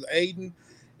start off with Aiden.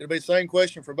 It'll be the same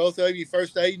question for both of you.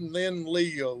 First Aiden, then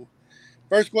Leo.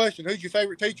 First question: who's your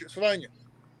favorite teacher at Sylvania?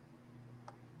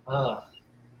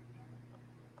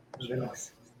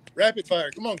 Rapid fire.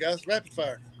 Come on, guys. Rapid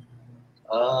fire.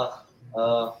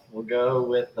 We'll go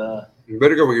with You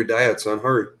better go with your dad, son.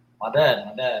 Hurry. my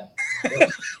dad.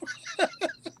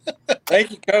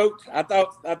 Thank you, Coach. I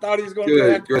thought he was going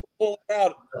to have to pull it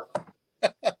out.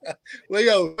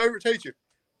 Leo, favorite teacher?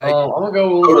 Hey, I'm gonna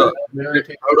go with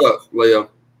Hold up,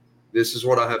 Leo. This is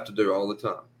what I have to do all the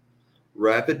time.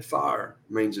 Rapid fire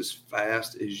means as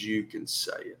fast as you can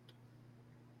say it.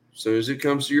 As soon as it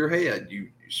comes to your head, you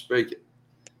speak it.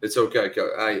 It's okay,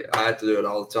 Coach. I have to do it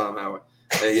all the time, Howard.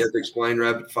 Hey, you have to explain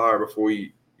rapid fire before you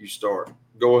start.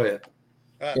 Go ahead.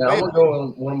 Right, I'm gonna go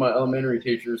with one of my elementary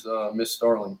teachers, Miss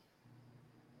Starling.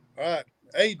 All right,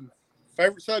 Aiden,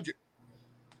 favorite subject?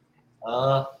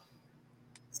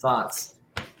 Science.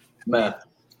 Math.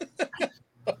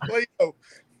 Leo.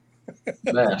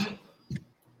 Math.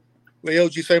 Leo,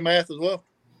 did you say math as well?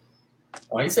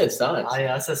 Oh, he said science.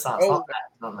 I said science. Oh.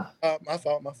 Not math. My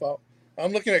fault.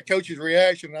 I'm looking at Coach's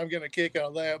reaction, and I'm getting a kick out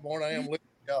of that more than I am listening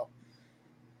to y'all.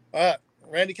 All right,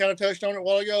 Randy kind of touched on it a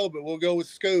while ago, but we'll go with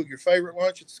school. Your favorite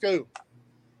lunch at school?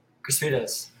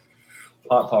 Crispitas.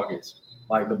 Hot Pockets,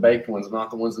 like the baked ones, not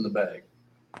the ones in the bag.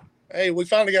 Hey, we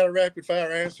finally got a rapid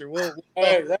fire answer.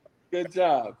 Hey, that's a good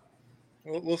job.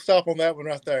 We'll stop on that one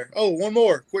right there. Oh, one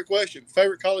more quick question.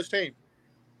 Favorite college team?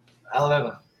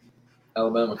 Alabama.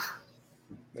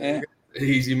 Yeah.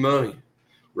 Easy money.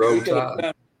 Roll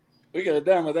Tide. We could have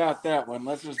done without that one.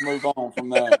 Let's just move on from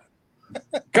that.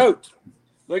 Coach,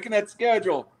 looking at the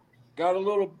schedule, got a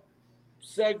little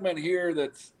segment here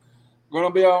that's going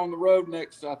to be on the road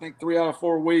next, I think, 3 out of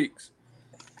 4 weeks.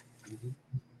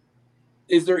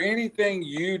 Is there anything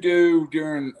you do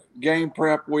during game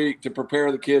prep week to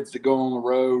prepare the kids to go on the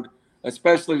road,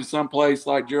 especially to some place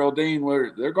like Geraldine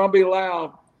where they're going to be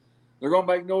loud, they're going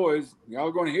to make noise, y'all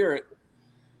are going to hear it?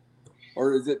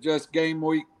 Or is it just game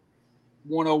week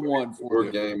 101 for We're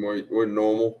you? game week. We're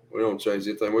normal. We don't change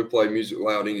anything. We play music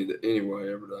loud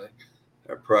anyway every day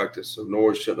at practice, so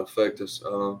noise shouldn't affect us.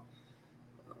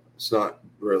 It's not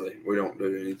really. We don't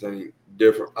do anything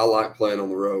different. I like playing on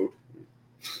the road,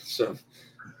 so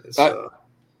it's, I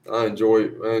enjoy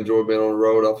being on the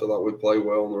road. I feel like we play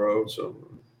well on the road. So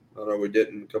I know we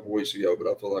didn't a couple weeks ago, but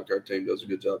I feel like our team does a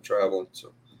good job traveling.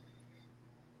 So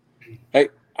Hey,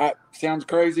 sounds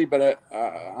crazy, but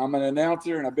I'm an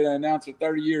announcer, and I've been an announcer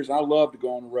 30 years. I love to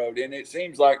go on the road, and it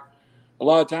seems like a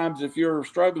lot of times if you're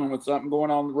struggling with something,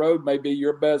 going on the road may be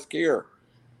your best care.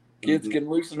 Kids can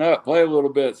loosen up, play a little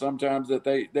bit. Sometimes that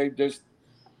they just,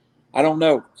 I don't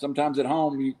know. Sometimes at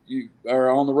home you are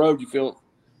on the road, you feel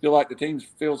like the team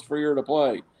feels freer to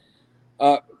play.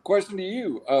 Question to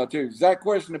you, too. Zach,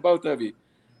 question to both of you.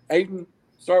 Aiden,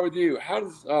 start with you. How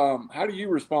do you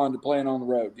respond to playing on the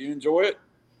road? Do you enjoy it?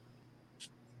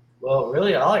 Well,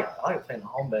 really, I like playing at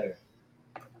home better.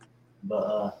 But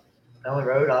on the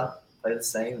road, I play the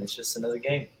same. It's just another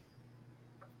game.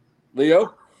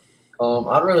 Leo?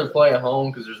 I'd rather play at home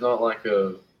because there's not like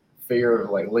a fear of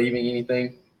like leaving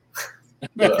anything.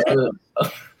 But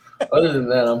other than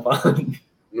that, I'm fine.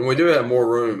 and we do have more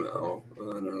room now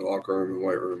in the locker room and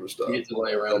weight room and stuff. You get to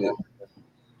lay around.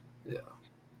 Yeah.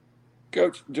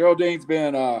 Coach, Geraldine's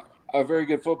been a very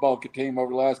good football team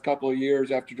over the last couple of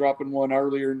years. After dropping one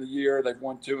earlier in the year, they've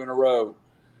won 2 in a row.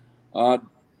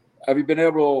 Have you been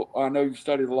able to, I know you've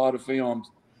studied a lot of films.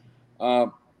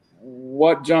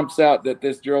 What jumps out that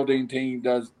this Geraldine team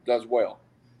does well?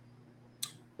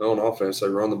 On offense, they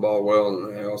run the ball well,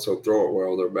 and they also throw it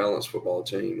well. They're a balanced football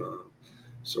team.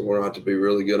 So we're going to have to be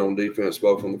really good on defense,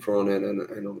 both on the front end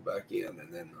and on the back end.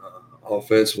 And then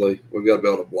offensively, we've got to be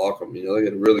able to block them. You know, they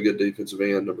got a really good defensive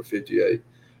end, number 58.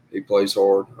 He plays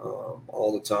hard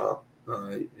all the time.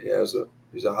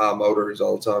 He's a high motor. He's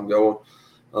all the time going.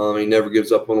 He never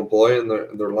gives up on a play, and their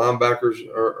linebackers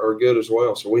are good as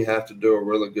well. So we have to do a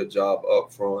really good job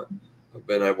up front of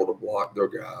being able to block their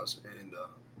guys and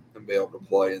be able to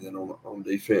play. And then on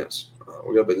defense,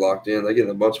 we got to be locked in. They get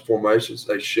in a bunch of formations.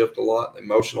 They shift a lot. They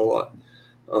motion a lot.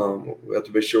 We have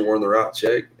to be sure we're in the right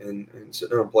check and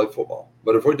sit down and play football.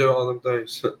 But if we do all them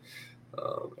things,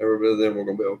 every bit of them, we're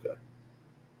going to be okay.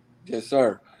 Yes,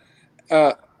 sir.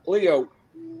 Leo,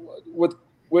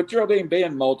 with Geraldine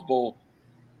being multiple,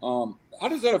 how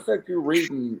does that affect you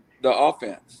reading the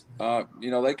offense?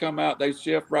 They come out, they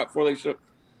shift right before they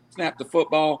snap the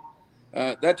football.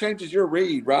 That changes your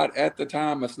read right at the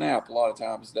time of snap a lot of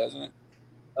times, doesn't it?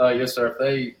 Yes, sir.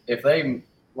 If they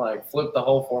like flip the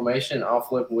whole formation, I'll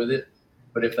flip with it.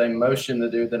 But if they motion the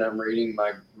dude that I'm reading,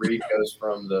 my read goes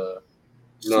from the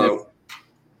No,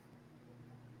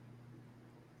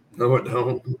 it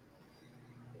don't.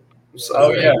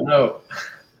 Oh yeah, no.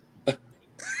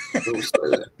 Don't say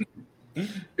that.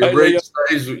 Your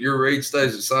read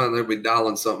stays the same. They'll be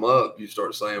dialing something up. You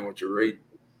start saying what you're reading.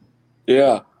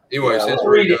 Yeah. Anyways, I don't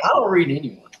read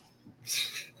anyone.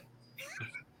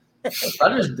 I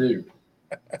just do.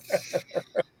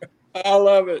 I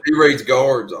love it. He reads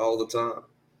guards all the time.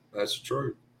 That's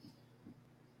true.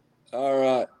 All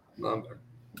right.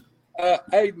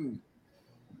 Aiden,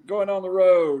 going on the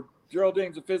road,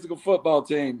 Geraldine's a physical football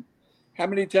team. How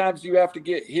many times do you have to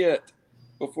get hit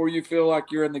before you feel like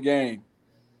you're in the game?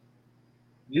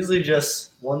 Usually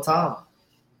just one time.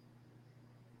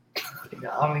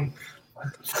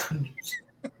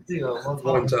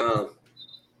 One time.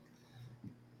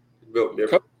 Built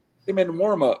different. Him in the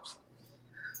warm-ups.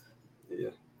 Yeah,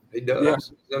 he does. Yeah.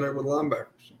 He's done it with linebackers.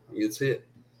 He gets hit.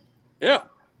 Yeah.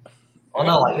 Oh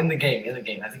no, like in the game. I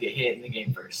have to get hit in the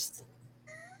game first.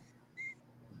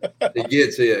 He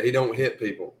gets hit. He don't hit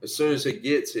people. As soon as he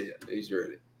gets hit, he's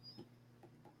ready.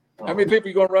 How many people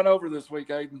you going to run over this week,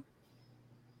 Aiden?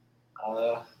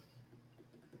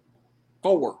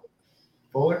 4.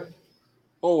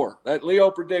 4. That Leo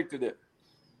predicted it.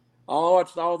 I'll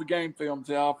watch all the game film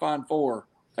until I'll find 4,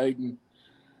 Aiden.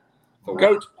 4.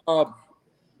 Coach,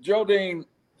 Geraldine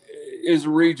is a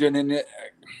region, and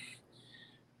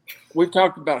we've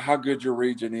talked about how good your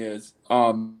region is.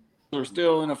 They're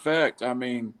still in effect. I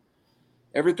mean,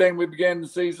 everything we began the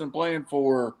season playing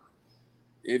for,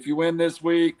 if you win this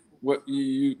week, what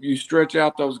you stretch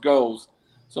out those goals.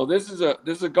 So this is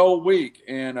a goal week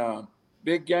and a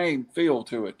big game feel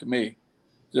to it to me.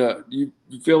 You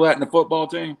feel that in the football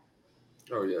team?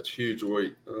 Oh yeah, it's a huge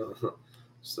week.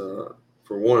 So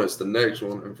for one, it's the next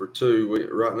one, and for two,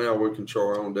 right now we control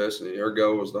our own destiny. Our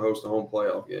goal is to host a home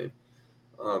playoff game.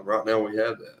 Right now we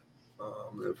have that.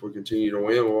 If we continue to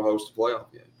win, we'll host a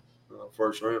playoff game,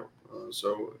 first round.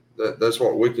 So that's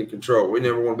what we can control. We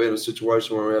never want to be in a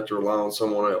situation where we have to rely on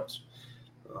someone else,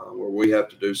 where we have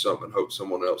to do something and hope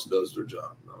someone else does their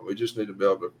job. No, we just need to be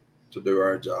able to do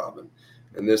our job.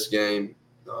 And this game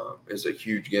is a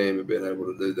huge game of being able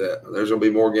to do that. And there's going to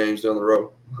be more games down the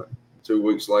road. 2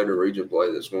 weeks later, region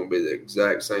play, that's going to be the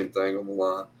exact same thing on the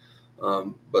line.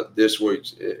 But this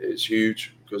week's it's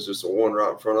huge because it's the one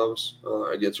right in front of us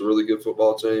against a really good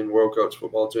football team, well-coached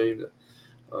football team that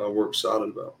we're excited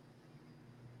about.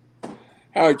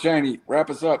 Howard Chaney, wrap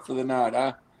us up for the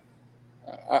night.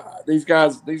 These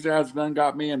guys done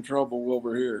got me in trouble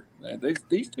over here. Man,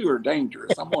 these two are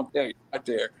dangerous. I'm going to tell you right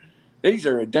there. These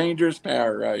are a dangerous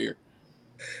pair right here.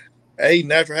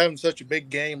 Aiden, after having such a big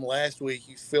game last week,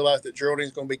 you feel like that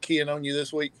Geraldine's going to be keying on you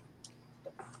this week?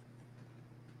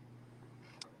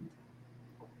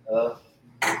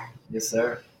 Yes,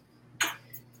 sir.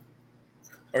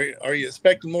 Are you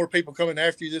expecting more people coming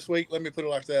after you this week? Let me put it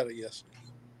like that, I guess.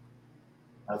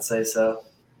 I'd say so.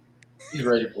 He's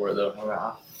ready for it, though. All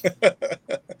right.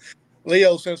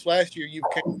 Leo, since last year, you've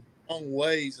come a long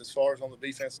ways as far as on the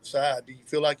defensive side. Do you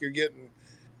feel like you're getting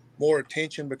more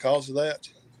attention because of that?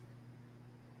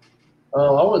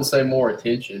 I wouldn't say more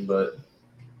attention, but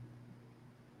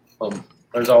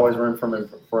there's always room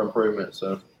for improvement.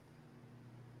 So,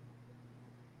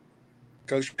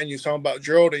 Coach Vann, you was talking about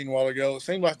Geraldine a while ago. It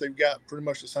seems like they've got pretty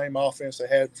much the same offense they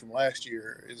had from last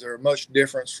year. Is there much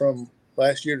difference from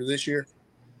last year to this year?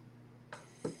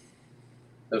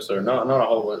 No, sir. Not a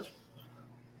whole bunch.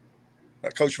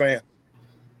 Coach Vann.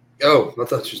 Oh, I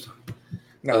thought you was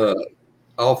No.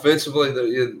 Offensively,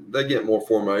 they get more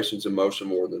formations in motion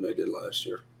more than they did last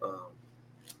year.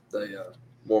 They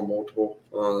more multiple.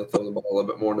 They throw the ball a little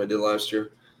bit more than they did last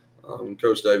year.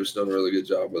 Coach Davis done a really good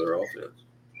job with their offense.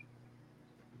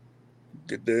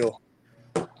 Good deal.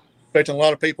 Expecting a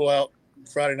lot of people out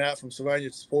Friday night from Sylvania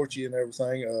to support you and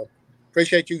everything.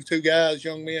 Appreciate you two guys,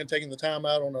 young men, taking the time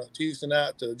out on a Tuesday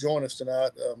night to join us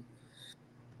tonight. It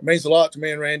means a lot to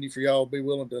me and Randy for y'all to be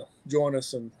willing to join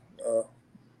us and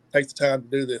take the time to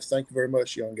do this. Thank you very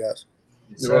much, young guys.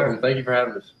 You're welcome. Thank you for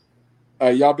having us.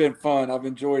 Y'all been fun. I've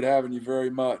enjoyed having you very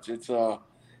much. It's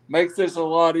makes this a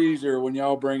lot easier when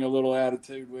y'all bring a little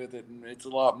attitude with it, and it's a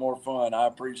lot more fun. I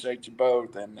appreciate you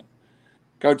both. And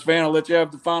Coach Vann, I'll let you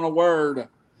have the final word.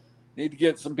 Need to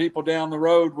get some people down the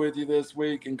road with you this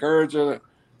week.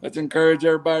 Let's encourage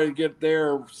everybody to get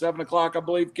there. 7 o'clock, I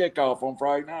believe, kickoff on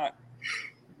Friday night.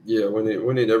 Yeah, we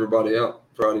need everybody out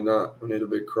Friday night. We need a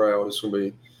big crowd. It's gonna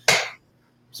be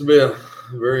a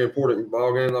very important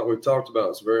ball game, like we've talked about.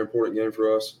 It's a very important game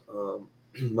for us.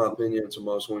 In my opinion, it's a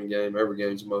must-win game. Every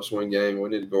game's a must-win game. We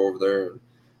need to go over there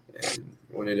and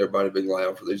we need everybody to be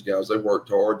loud for these guys. They worked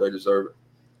hard. They deserve it.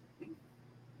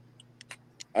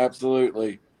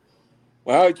 Absolutely.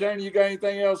 Well, hey, Jane, you got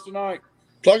anything else tonight?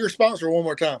 Plug your sponsor one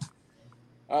more time.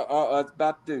 I was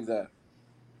about to do that.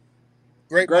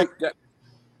 Great.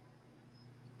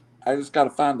 I just got to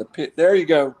find the pit. There you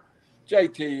go.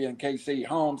 JT and KC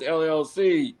Homes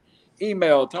LLC.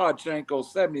 Email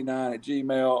ToddShankel79 at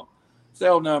Gmail.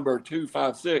 Cell number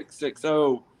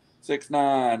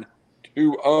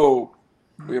 256-60-6920.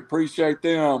 We appreciate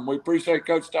them. We appreciate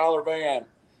Coach Tyler Vann.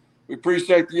 We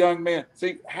appreciate the young men.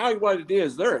 See, what it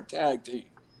is, they're a tag team.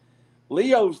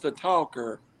 Leo's the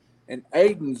talker and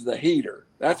Aiden's the heater.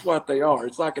 That's what they are.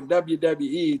 It's like a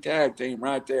WWE tag team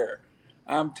right there.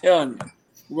 I'm telling you.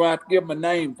 We'll have to give them a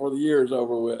name before the year's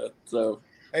over with. So,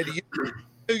 hey, do you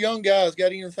two young guys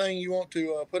got anything you want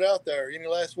to put out there? Any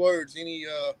last words? Any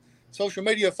social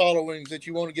media followings that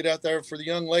you want to get out there for the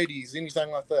young ladies?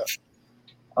 Anything like that?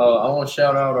 I want to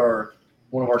shout out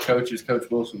one of our coaches, Coach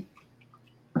Wilson.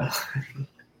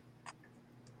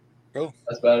 Cool.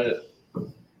 That's about it.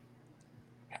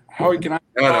 Howie, can I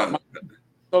my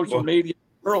social media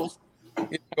girls?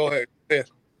 Yeah, go ahead.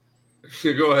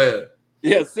 Go ahead.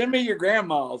 Yeah, send me your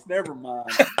grandmas. Never mind.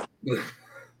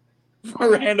 For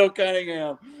Randall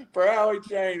Cunningham, for Howie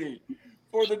Cheney,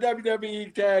 for the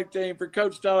WWE Tag Team, for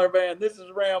Coach Tyler Vann. This is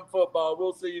Ram Football.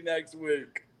 We'll see you next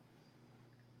week.